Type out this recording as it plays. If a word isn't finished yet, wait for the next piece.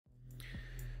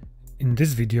In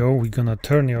this video, we're gonna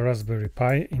turn your Raspberry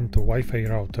Pi into Wi-Fi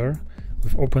router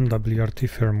with OpenWRT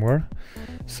firmware,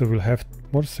 so we'll have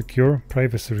more secure,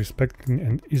 privacy-respecting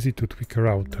and easy-to-tweak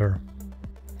router.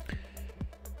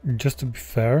 Just to be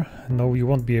fair, no, you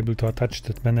won't be able to attach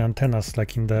that many antennas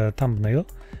like in the thumbnail,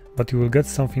 but you will get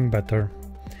something better.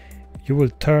 You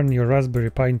will turn your Raspberry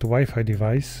Pi into Wi-Fi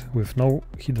device with no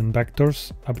hidden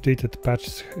backdoors, updated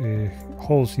patch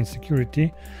holes in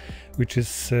security, which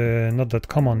is not that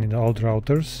common in the old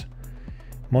routers,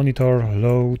 monitor,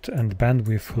 load and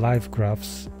bandwidth live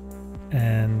graphs,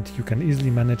 and you can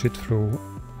easily manage it through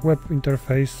web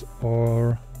interface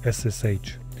or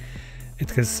SSH. It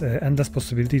has endless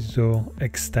possibility to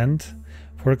extend,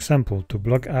 for example, to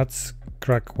block ads,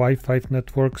 crack Wi-Fi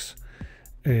networks,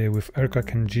 with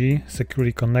Aricrack-ng,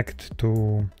 securely connect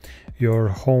to your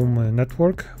home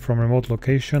network from remote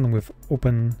location with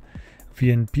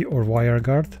OpenVPN or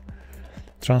WireGuard,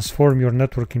 transform your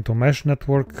network into mesh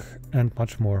network, and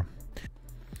much more.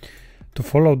 To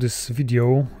follow this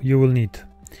video, you will need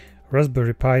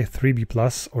Raspberry Pi 3B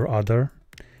Plus or other.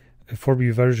 A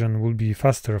 4B version will be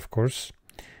faster, of course.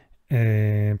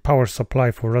 Power supply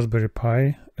for Raspberry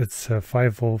Pi, it's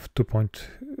 5 volt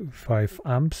 2.5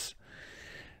 amps.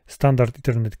 Standard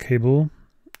Ethernet cable,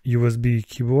 USB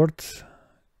keyboard,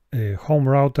 a home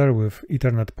router with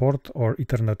Ethernet port or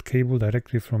Ethernet cable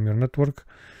directly from your network,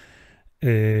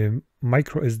 a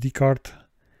micro SD card,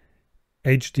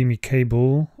 HDMI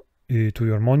cable to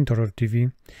your monitor or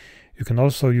TV. You can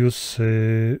also use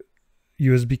a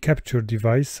USB capture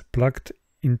device plugged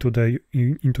into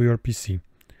your PC.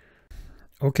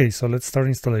 Okay, so let's start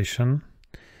installation.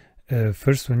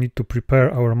 First we need to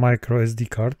prepare our micro SD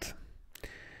card.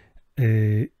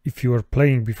 If you are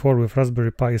playing before with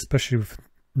Raspberry Pi, especially with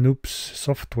Noobs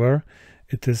software,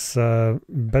 it is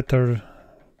better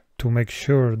to make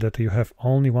sure that you have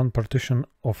only one partition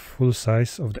of full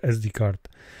size of the SD card.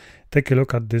 Take a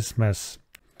look at this mess.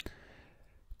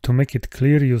 To make it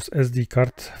clear, use SD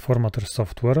card formatter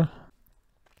software.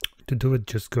 To do it,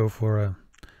 just go for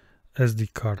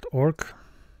SD card org,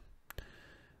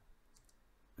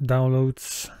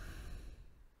 downloads,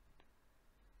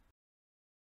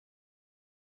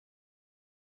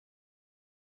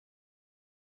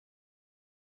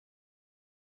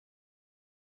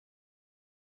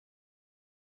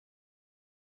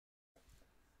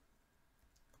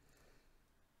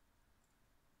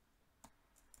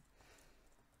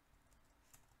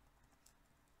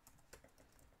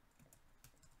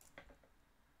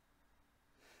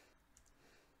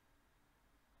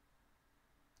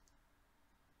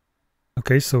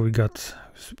 okay, so we got,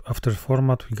 after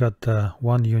format, we got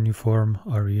one uniform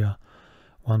area,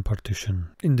 one partition.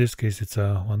 In this case, it's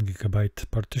a 1 GB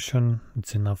partition.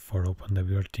 It's enough for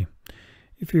OpenWRT.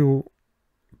 If you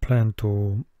plan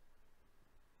to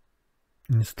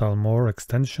install more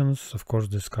extensions, of course,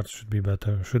 this card should be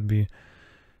better, should be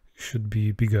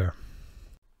bigger.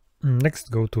 Next,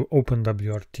 go to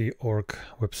OpenWRT.org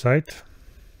website.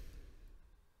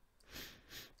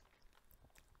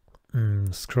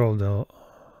 Scroll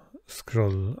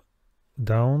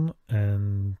down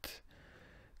and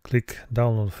click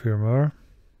download firmware.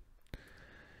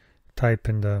 Type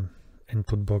in the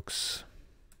input box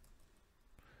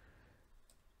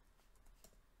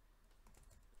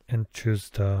and choose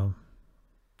the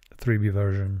 3B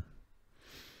version.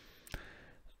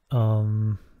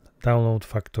 Download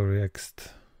factory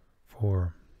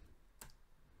ext4.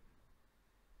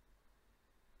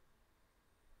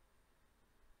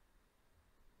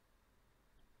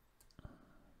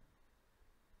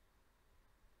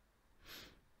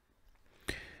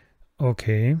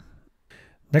 Okay,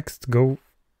 next go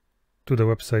to the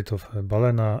website of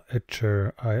Balena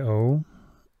Etcher.io.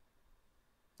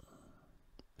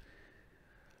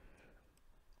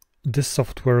 This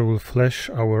software will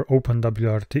flash our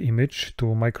OpenWRT image to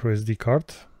microSD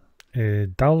card.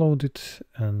 Download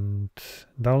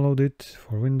it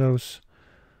for Windows,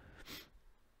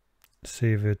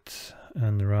 save it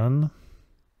and run.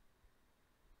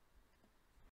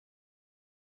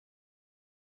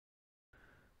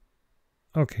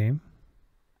 Okay,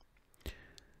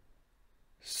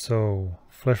 so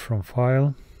flash from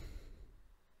file,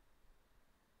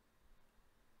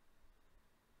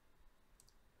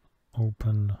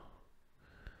 open,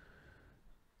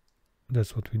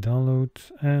 that's what we download,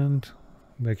 and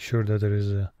make sure that there is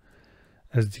a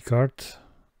SD card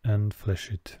and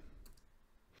flash it.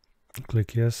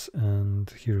 Click yes, and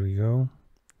here we go.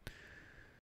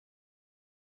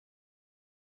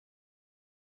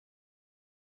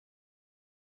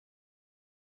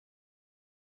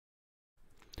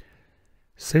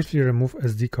 Safely remove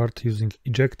SD card using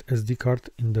eject SD card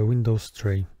in the Windows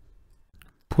tray.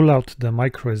 pull out the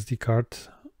micro SD card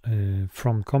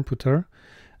from computer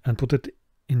and put it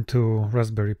into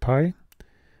Raspberry Pi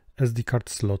SD card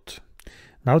slot.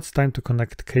 Now it's time to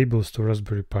connect cables to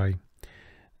Raspberry Pi.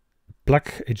 Plug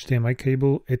HDMI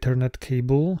cable, Ethernet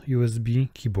cable,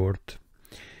 USB, keyboard.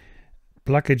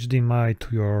 Plug HDMI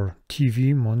to your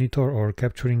TV, monitor or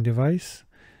capturing device.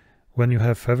 When you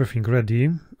have everything ready,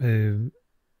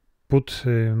 put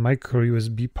micro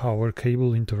USB power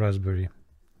cable into Raspberry.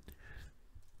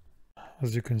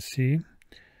 As you can see,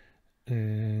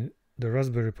 the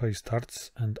Raspberry Pi starts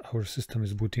and our system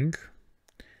is booting.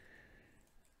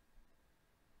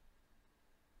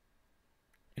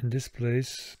 In this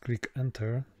place, click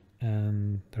enter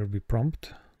and there will be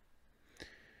prompt.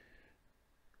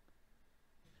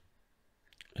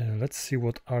 Let's see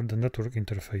what are the network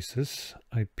interfaces.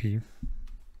 IP,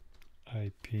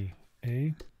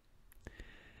 IPA,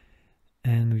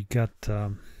 and we got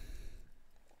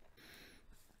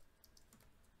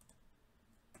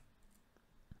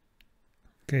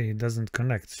okay, it doesn't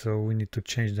connect, so we need to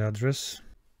change the address.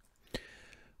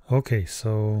 Okay,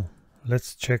 so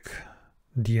let's check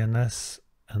DNS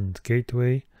and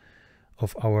gateway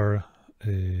of our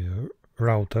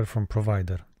router from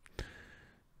provider.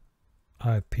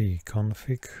 IP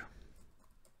config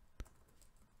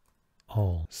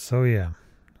all. So yeah,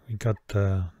 we got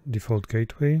the default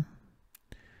gateway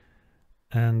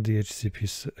and the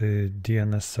DHCP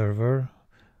DNS server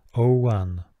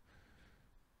 01.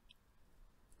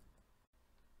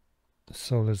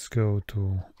 So let's go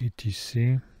to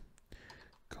etc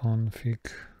config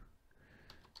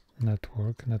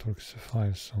network. Network is a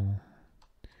file, so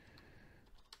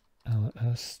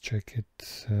ls, check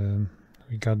it.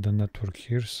 We got the network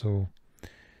here, so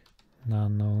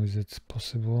nano, is it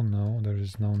possible? No, there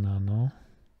is no nano.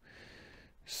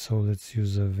 So let's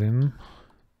use a Vim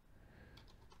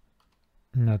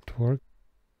network.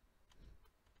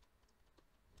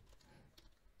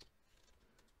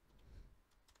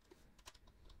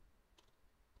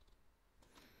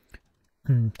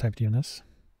 Type DNS.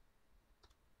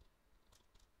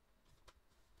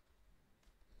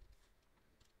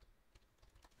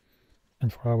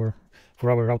 And for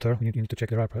our router, we need to check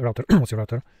the router. What's your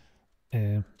router?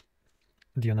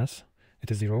 DNS.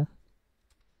 It is 0.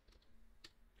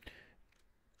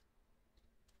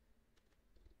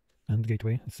 And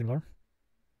gateway is similar.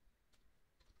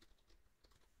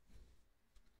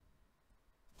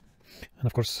 And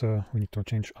of course, we need to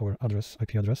change our address,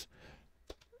 IP address,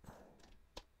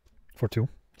 for 2,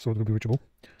 so it will be reachable.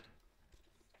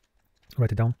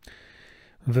 Write it down.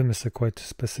 Vim is a quite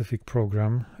specific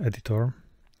program editor,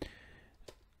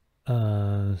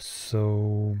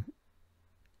 so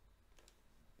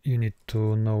you need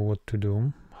to know what to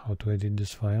do, how to edit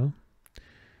this file.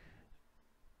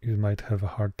 You might have a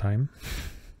hard time.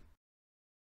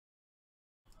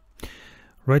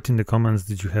 Write in the comments,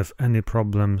 did you have any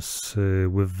problems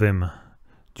with Vim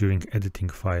during editing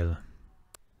file.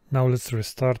 Now let's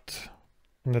restart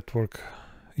network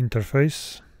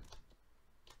interface.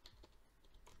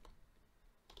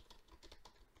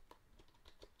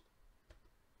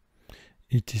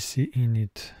 etc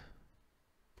init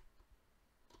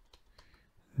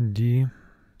d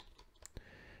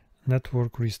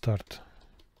network restart.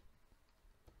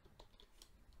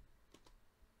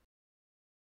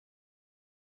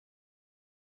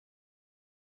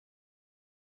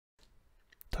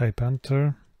 Type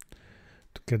enter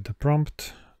to get the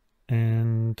prompt,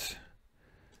 and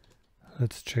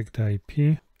let's check the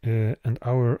IP. And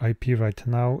our IP right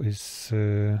now is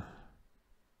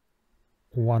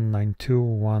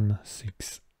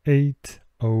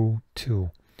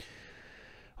 192.168.02.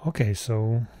 Okay,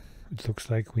 so it looks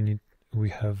like we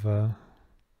have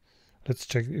let's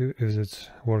check if it's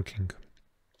working.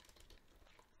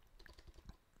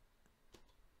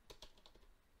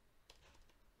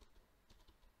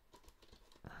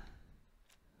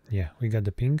 Yeah, we got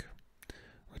the ping,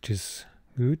 which is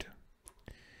good.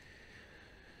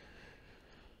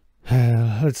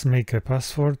 Let's make a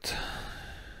password.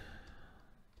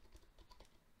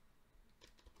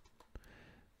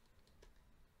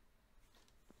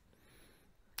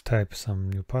 Type some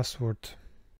new password.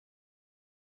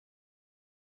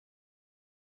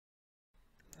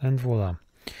 And voila.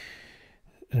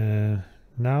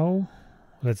 Now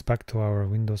let's back to our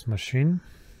Windows machine.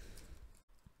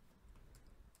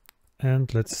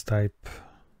 And let's type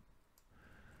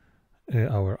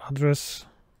our address.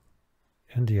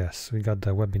 And yes, we got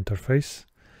the web interface.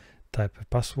 Type a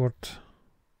password.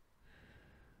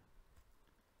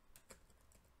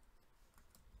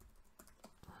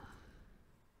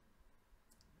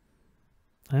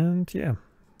 And yeah,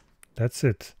 that's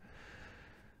it.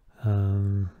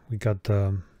 We got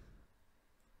the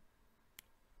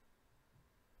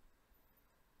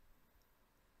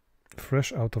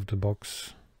fresh out of the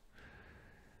box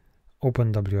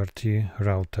OpenWRT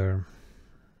router.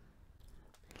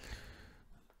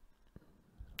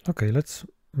 Okay, let's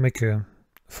make a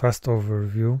fast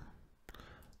overview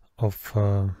of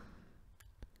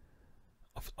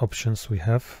options we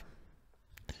have.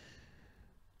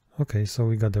 Okay, so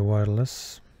we got the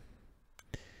wireless.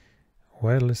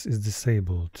 Wireless is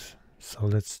disabled, so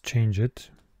let's change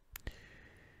it.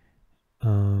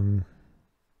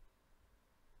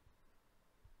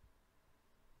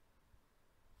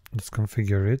 Let's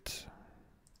configure it.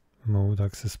 Mode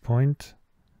access point.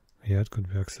 Yeah, it could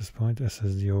be access point.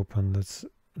 SSD open. Let's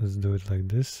do it like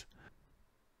this.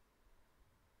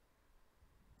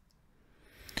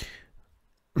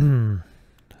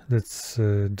 Let's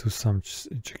do some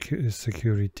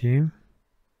security.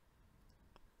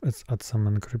 Let's add some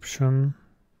encryption.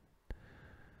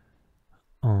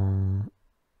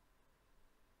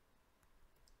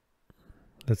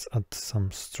 Let's add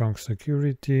some strong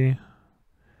security.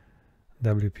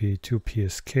 WP2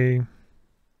 PSK.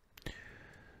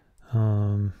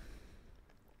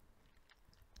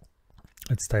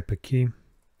 Let's type a key.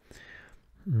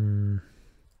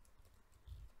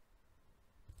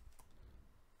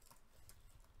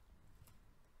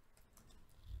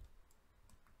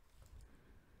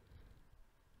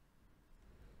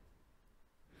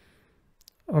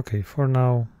 Okay, for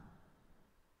now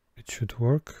it should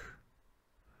work.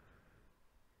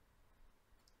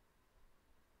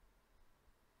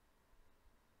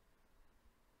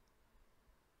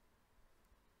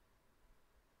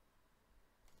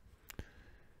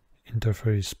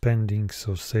 Interface pending,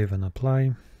 so save and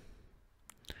apply.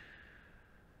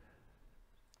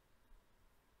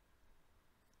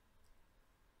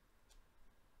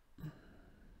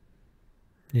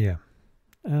 Yeah,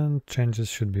 and changes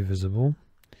should be visible.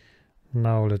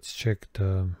 Now let's check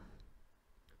the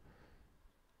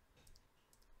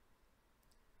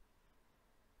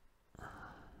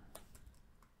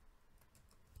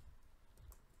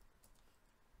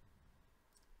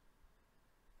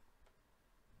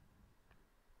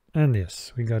and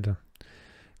yes, we got a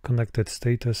connected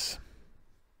status.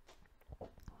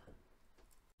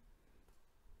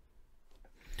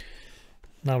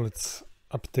 Now let's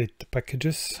update the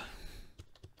packages.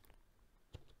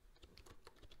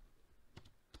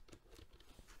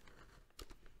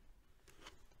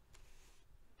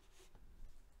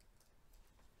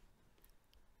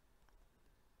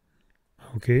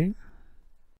 Okay.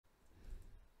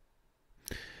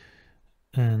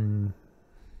 And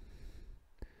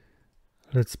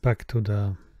let's back to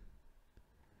the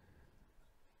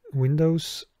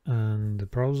Windows and the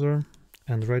browser.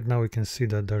 And right now we can see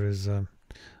that there is a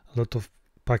lot of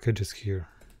packages here.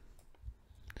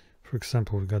 For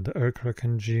example, we got the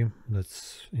Aricrack-ng.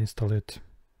 Let's install it.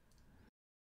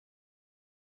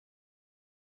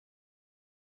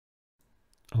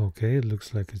 Okay, it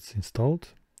looks like it's installed.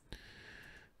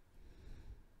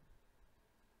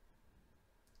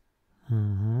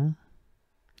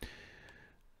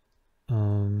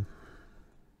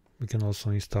 We can also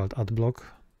install AdBlock.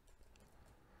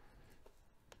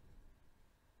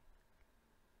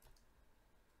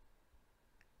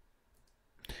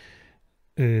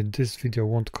 This video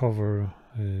won't cover,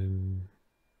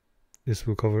 this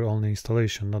will cover only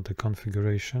installation, not the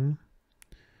configuration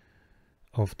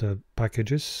of the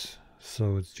packages.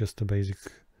 So it's just a basic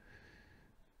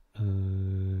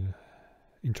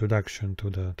introduction to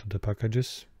the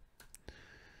packages,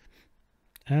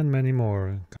 and many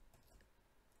more.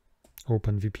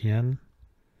 OpenVPN.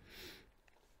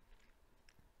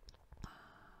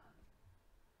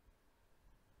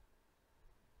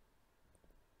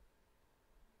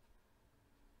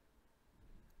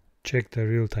 Check the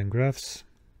real-time graphs.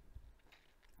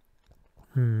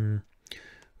 We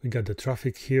got the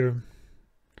traffic here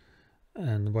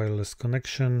and wireless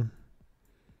connection.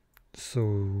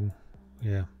 So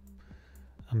yeah,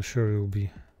 I'm sure you'll be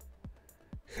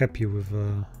happy with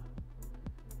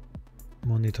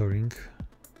monitoring.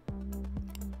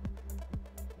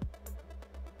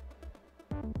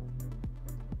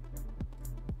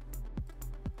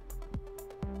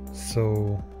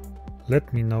 So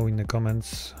let me know in the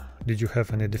comments, did you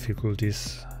have any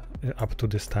difficulties up to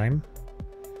this time?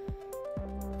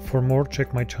 For more,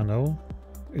 check my channel,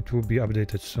 it will be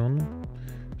updated soon,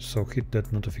 so hit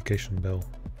that notification bell.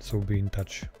 So be in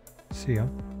touch. See ya.